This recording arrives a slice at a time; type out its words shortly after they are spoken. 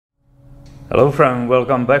Hello friend,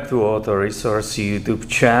 welcome back to Auto Resource YouTube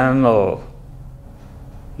channel.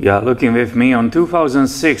 You are looking with me on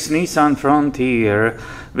 2006 Nissan Frontier,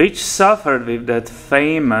 which suffered with that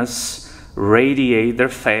famous radiator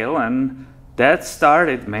fail, and that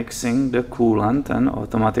started mixing the coolant and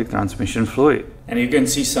automatic transmission fluid. And you can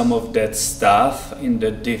see some of that stuff in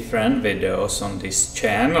the different videos on this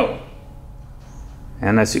channel.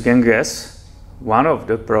 And as you can guess, one of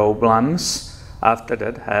the problems after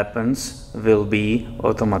that happens will be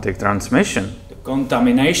automatic transmission. The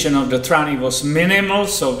contamination of the tranny was minimal,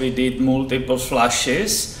 so we did multiple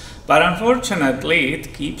flushes, but unfortunately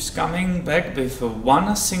it keeps coming back with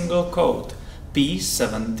one single code,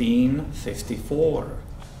 P1754.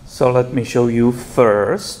 So let me show you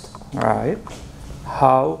first, right,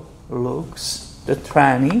 how looks the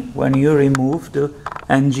tranny when you remove the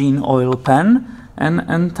engine oil pan and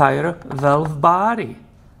entire valve body.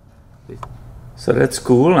 So that's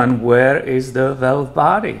cool. And where is the valve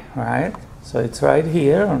body, right? So it's right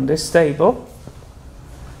here on this table,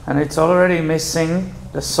 and it's already missing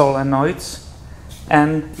the solenoids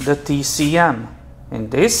and the TCM. In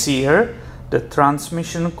this here, the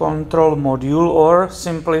transmission control module, or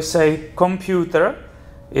simply say computer,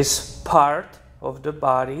 is part of the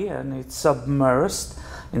body and it's submerged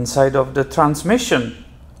inside of the transmission.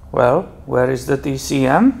 Well, where is the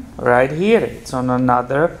TCM? Right here. It's on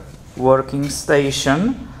another working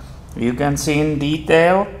station. You can see in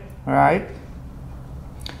detail, right,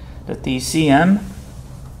 the TCM.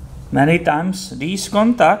 Many times these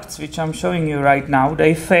contacts, which I'm showing you right now,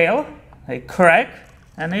 they fail, they crack,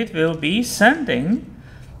 and it will be sending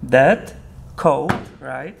that code,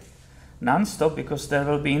 right, non-stop, because there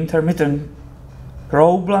will be intermittent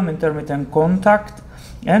problem, intermittent contact,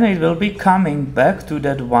 and it will be coming back to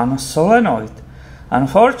that one solenoid.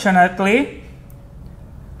 Unfortunately,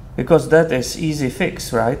 because that is easy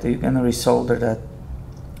fix, right? You can resolder that.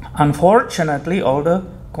 Unfortunately, all the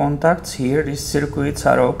contacts here, these circuits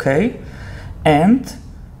are okay, and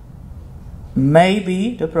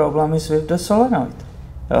maybe the problem is with the solenoid.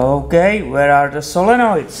 Okay, where are the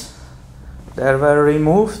solenoids? They were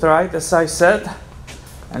removed, right, as I said,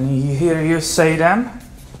 and here you see them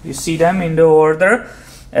in the order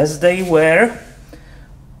as they were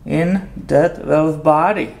in that valve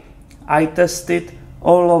body. I tested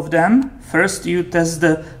all of them. First you test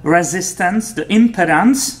the resistance, the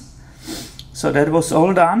impedance, so that was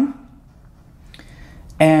all done,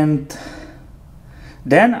 and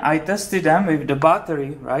then I tested them with the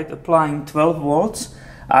battery, right, applying 12 volts.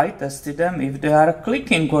 I tested them if they are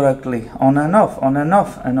clicking correctly, on and off,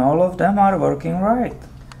 and all of them are working right.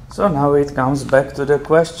 So now it comes back to the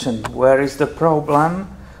question, where is the problem?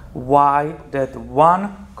 Why that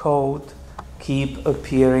one code keep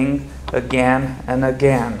appearing again and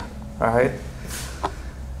again, right?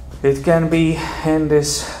 It can be in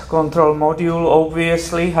this control module.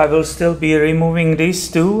 Obviously I will still be removing these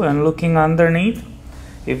two and looking underneath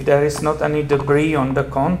if there is not any debris on the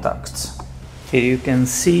contacts. Here you can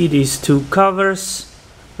see these two covers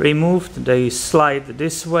removed. They slide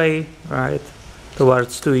this way, right,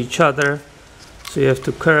 towards to each other, so you have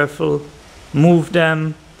to carefully move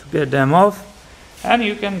them to get them off. And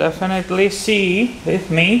you can definitely see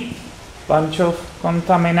with me bunch of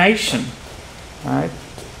contamination, right?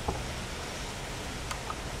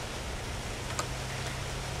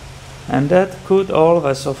 And that could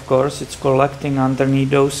always, of course, it's collecting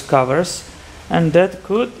underneath those covers, and that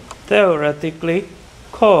could theoretically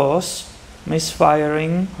cause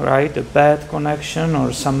misfiring, right, a bad connection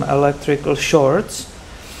or some electrical shorts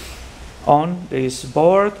on this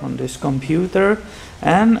board, on this computer,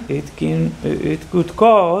 and it could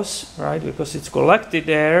cause, right, because it's collected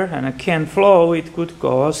there and it can't flow, it could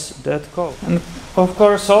cause that code. And of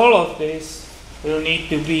course all of this will need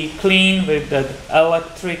to be cleaned with that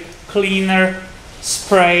electric cleaner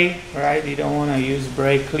spray, right? You don't want to use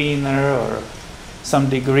brake cleaner or some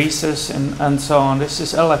degreasers and so on. This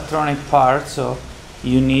is electronic part, so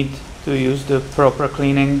you need to use the proper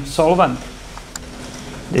cleaning solvent.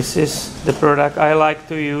 This is the product I like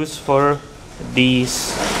to use for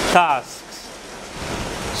these tasks.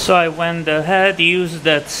 So I went ahead, used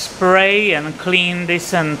that spray and cleaned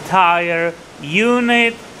this entire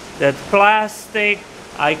unit, that plastic.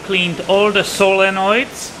 I cleaned all the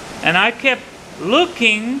solenoids, and I kept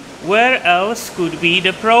looking where else could be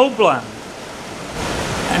the problem.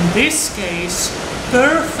 And this case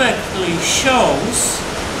perfectly shows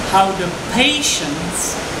how the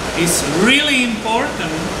patience is really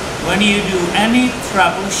important when you do any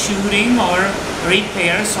troubleshooting or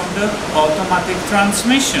repairs on the automatic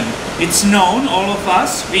transmission. It's known, all of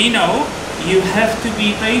us, we know, you have to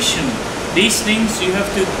be patient. These things you have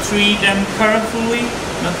to treat them carefully,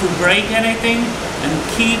 not to break anything, and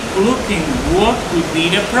keep looking what could be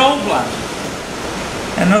the problem.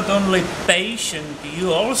 And not only patient,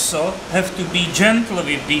 you also have to be gentle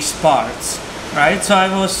with these parts, right? So I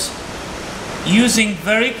was using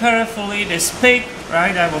very carefully this pick,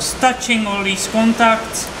 right? I was touching all these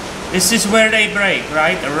contacts. This is where they break,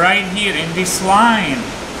 right? Right here in this line.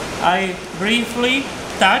 I briefly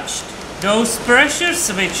touched those pressure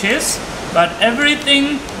switches, but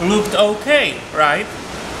everything looked okay, right?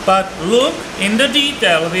 But look in the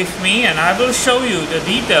detail with me, and I will show you the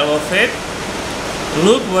detail of it.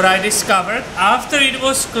 Look what I discovered after it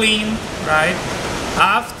was cleaned, right?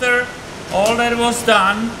 After all that was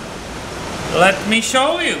done, let me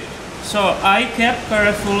show you. So I kept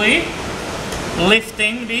carefully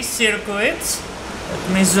lifting these circuits. Let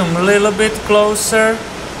me zoom a little bit closer.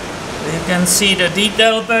 You can see the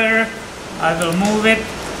detail better. I will move it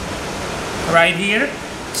right here.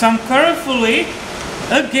 So I'm carefully,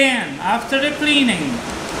 again, after the cleaning,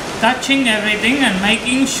 touching everything and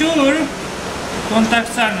making sure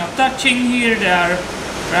contacts are not touching here, they are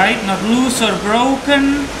right, not loose or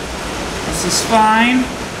broken. This is fine.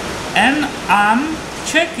 And I'm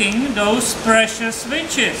checking those pressure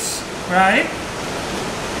switches, right?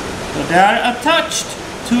 So they are attached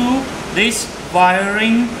to this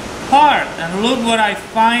wiring part. And look what I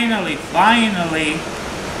finally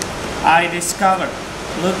I discovered.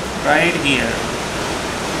 Look right here.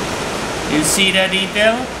 You see the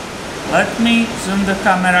detail? Let me zoom the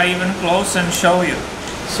camera even close and show you.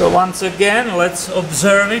 So once again, let's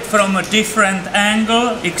observe it from a different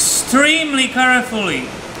angle, extremely carefully.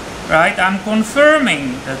 Right? I'm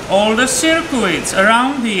confirming that all the circuits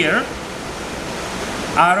around here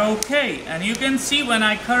are okay. And you can see when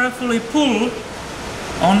I carefully pull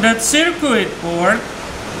on that circuit board,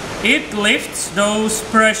 it lifts those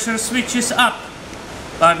pressure switches up.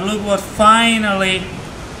 But look what finally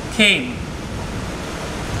came.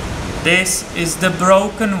 This is the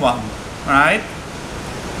broken one, right?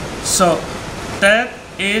 So that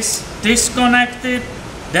is disconnected.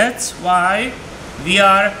 That's why we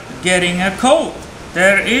are getting a code.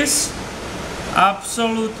 There is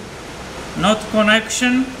absolute not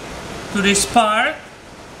connection to this part.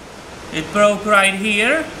 It broke right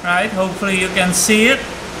here, right? Hopefully you can see it.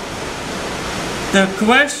 The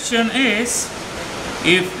question is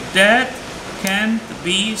if that can't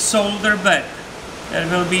be soldered back. That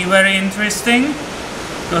will be very interesting,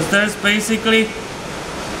 because there's basically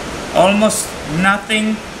almost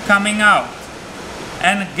nothing coming out.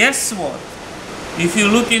 And guess what? If you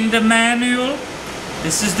look in the manual,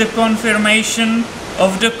 this is the confirmation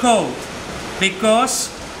of the code, because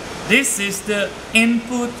this is the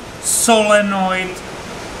input solenoid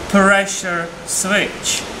pressure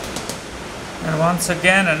switch. And once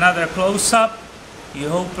again, another close-up. You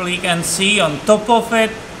hopefully can see on top of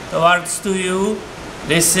it, towards to you,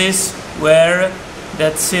 this is where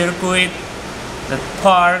that circuit, that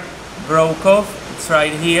part broke off. It's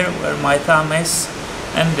right here where my thumb is,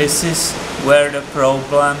 and this is where the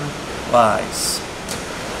problem lies.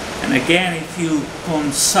 And again, if you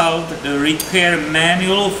consult the repair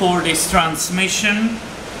manual for this transmission,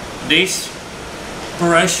 this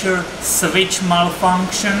pressure switch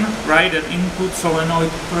malfunction, right, an input solenoid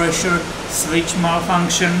pressure switch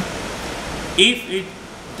malfunction, if it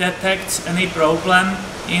detects any problem,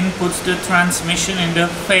 inputs the transmission in the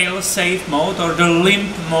fail-safe mode, or the limp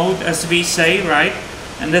mode as we say, right?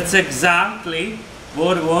 And that's exactly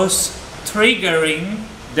what was triggering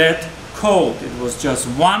that code. It was just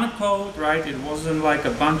one code, right? It wasn't like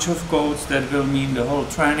a bunch of codes that will mean the whole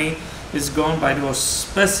tranny is gone, but it was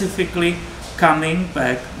specifically coming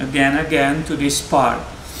back again to this part.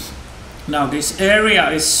 Now this area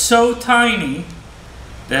is so tiny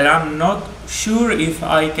that I'm not sure if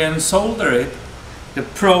I can solder it. The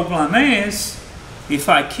problem is, if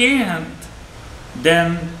I can't,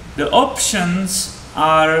 then the options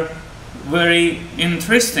are very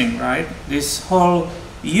interesting, right? This whole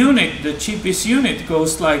unit, the cheapest unit,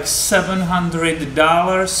 costs like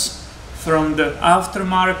 $700 from the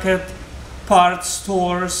aftermarket parts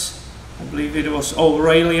stores. I believe it was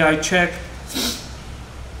O'Reilly, I checked.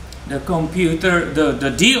 The computer,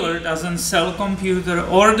 the dealer doesn't sell computer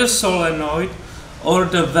or the solenoid or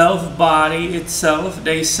the valve body itself.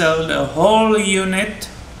 They sell the whole unit,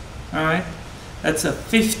 right? That's a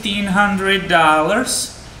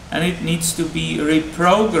 $1,500, and it needs to be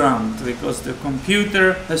reprogrammed because the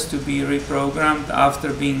computer has to be reprogrammed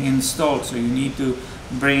after being installed. So you need to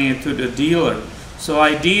bring it to the dealer. So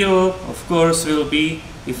ideal, of course, will be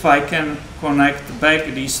if I can connect back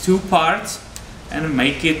these two parts and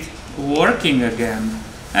make it working again.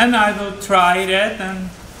 and I will try that, and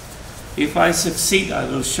if I succeed I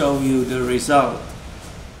will show you the result.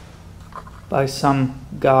 By some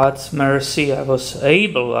God's mercy I was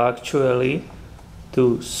able actually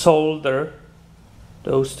to solder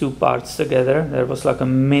those two parts together. There was like a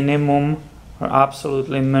minimum or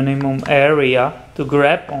absolutely minimum area to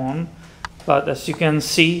grab on, but as you can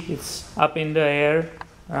see it's up in the air,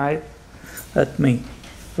 right? Let me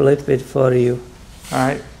flip it for you,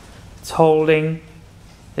 right? It's holding,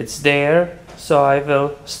 it's there, so I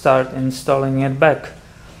will start installing it back.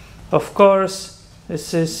 Of course,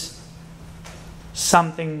 this is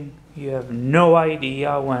something you have no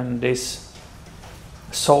idea when this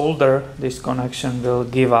solder, this connection will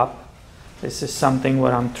give up. This is something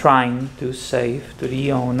what I'm trying to save to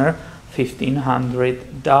the owner,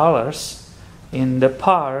 $1,500 in the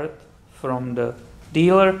part from the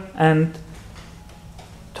dealer and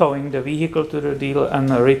towing the vehicle to the dealer and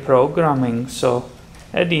reprogramming. So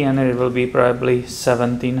at the end it will be probably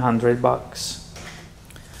 $1,700.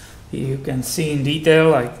 You can see in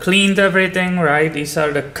detail I cleaned everything, right? These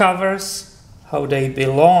are the covers, how they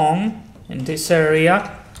belong in this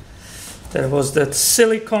area. There was that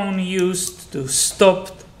silicone used to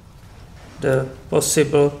stop the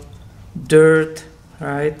possible dirt,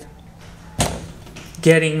 right,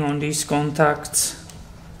 getting on these contacts.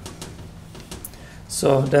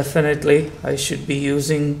 So definitely I should be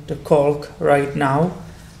using the caulk right now.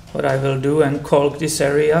 What I will do and caulk this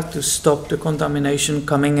area to stop the contamination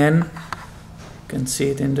coming in. You can see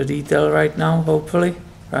it in the detail right now, hopefully,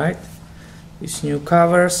 right? These new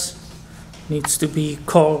covers needs to be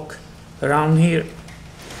caulked around here.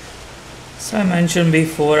 As I mentioned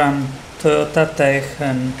before, I'm Toyota Tech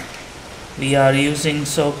and we are using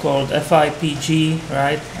so-called FIPG,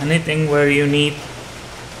 right? Anything where you need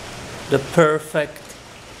the perfect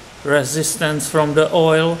resistance from the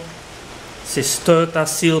oil. This is Toyota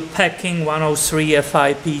Seal Packing 103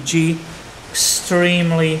 FIPG.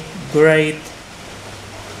 Extremely great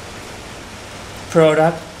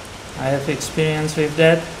product. I have experience with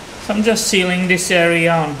that. So I'm just sealing this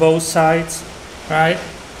area on both sides, right,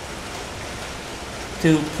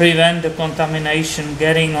 to prevent the contamination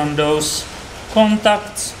getting on those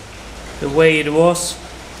contacts the way it was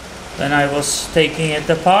when I was taking it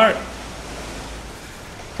apart.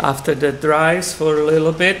 After that dries for a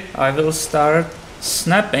little bit, I will start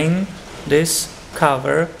snapping this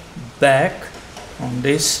cover back on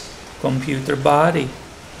this computer body.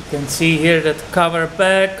 You can see here that cover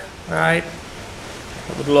back, right?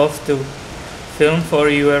 I would love to film for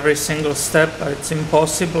you every single step, but it's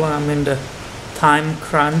impossible. I'm in the time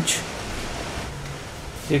crunch.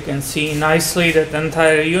 You can see nicely that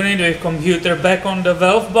entire unit with computer back on the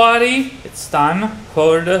valve body. It's time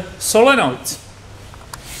for the solenoids.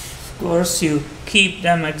 Of course, you keep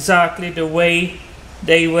them exactly the way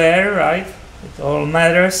they were, right? It all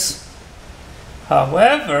matters.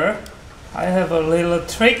 However, I have a little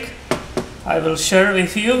trick I will share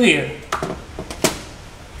with you here.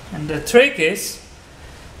 And the trick is,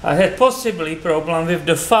 I had possibly problem with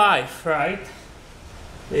the 5, right?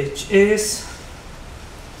 Which is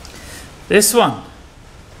this one,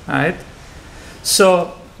 right?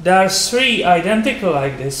 So there are 3 identical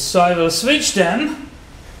like this, so I will switch them.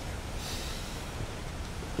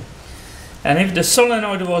 And if the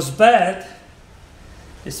solenoid was bad,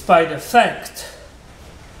 despite the fact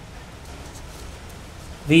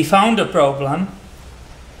we found a problem,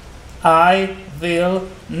 I will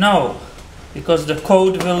know, because the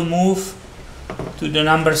code will move to the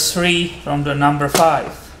number 3 from the number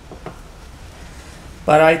 5.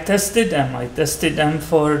 But I tested them. I tested them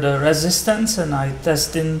for the resistance and I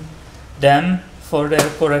tested them for their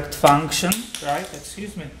correct function, right?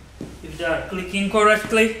 Excuse me. If they are clicking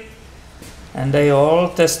correctly, and they all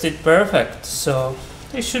tested perfect. So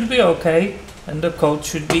they should be okay and the code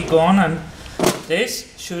should be gone and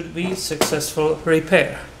this should be successful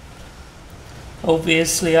repair.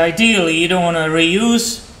 Obviously, ideally, you don't want to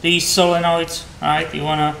reuse these solenoids, right? You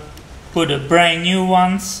want to put a brand new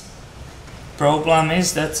ones. Problem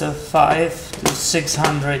is that's a $500 to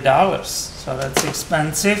 $600, so that's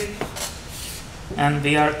expensive. And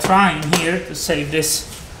we are trying here to save this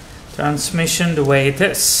transmission the way it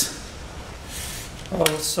is. All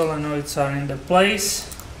solenoids are in the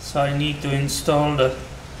place, so I need to install the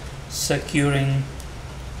securing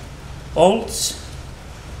bolts.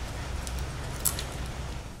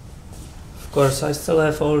 Of course, I still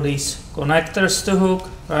have all these connectors to hook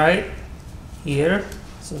right here,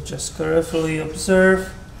 so just carefully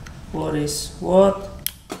observe what is what.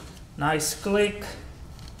 Nice click.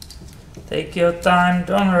 Take your time,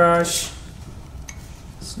 don't rush.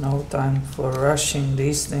 There's no time for rushing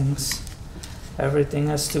these things. Everything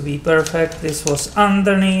has to be perfect. This was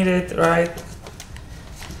underneath it, right?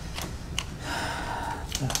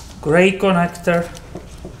 The gray connector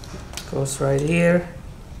goes right here.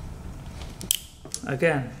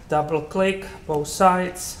 Again, double click both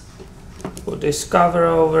sides, put this cover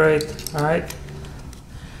over it, right?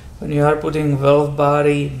 When you are putting valve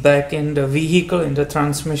body back in the vehicle, in the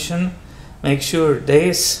transmission, make sure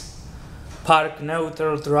this park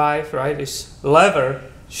neutral drive, right, this lever,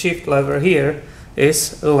 shift lever here,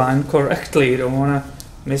 is aligned correctly. You don't want to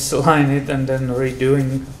misalign it and then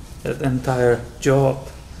redoing that entire job.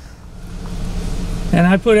 And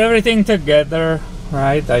I put everything together,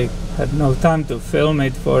 right? I had no time to film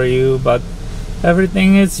it for you, but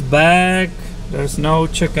everything is back. There's no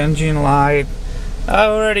check engine light. I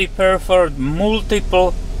already performed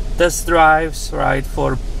multiple test drives, right,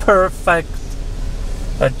 for perfect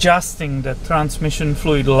adjusting the transmission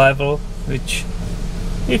fluid level, which,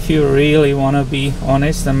 if you really want to be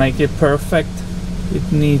honest and make it perfect,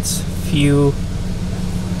 it needs few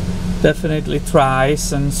definitely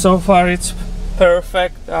tries, and so far it's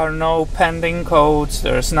perfect. There are no pending codes,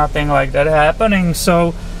 there's nothing like that happening.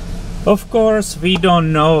 So of course we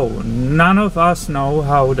don't know, none of us know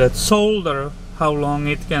how that solder, how long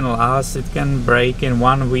it can last. It can break in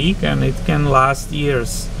 1 week and it can last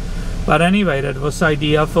years. But anyway, that was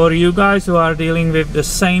idea for you guys who are dealing with the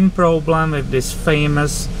same problem with this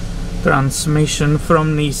famous transmission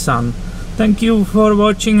from Nissan. Thank you for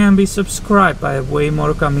watching and be subscribed. I have way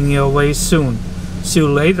more coming your way soon. See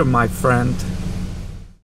you later, my friend.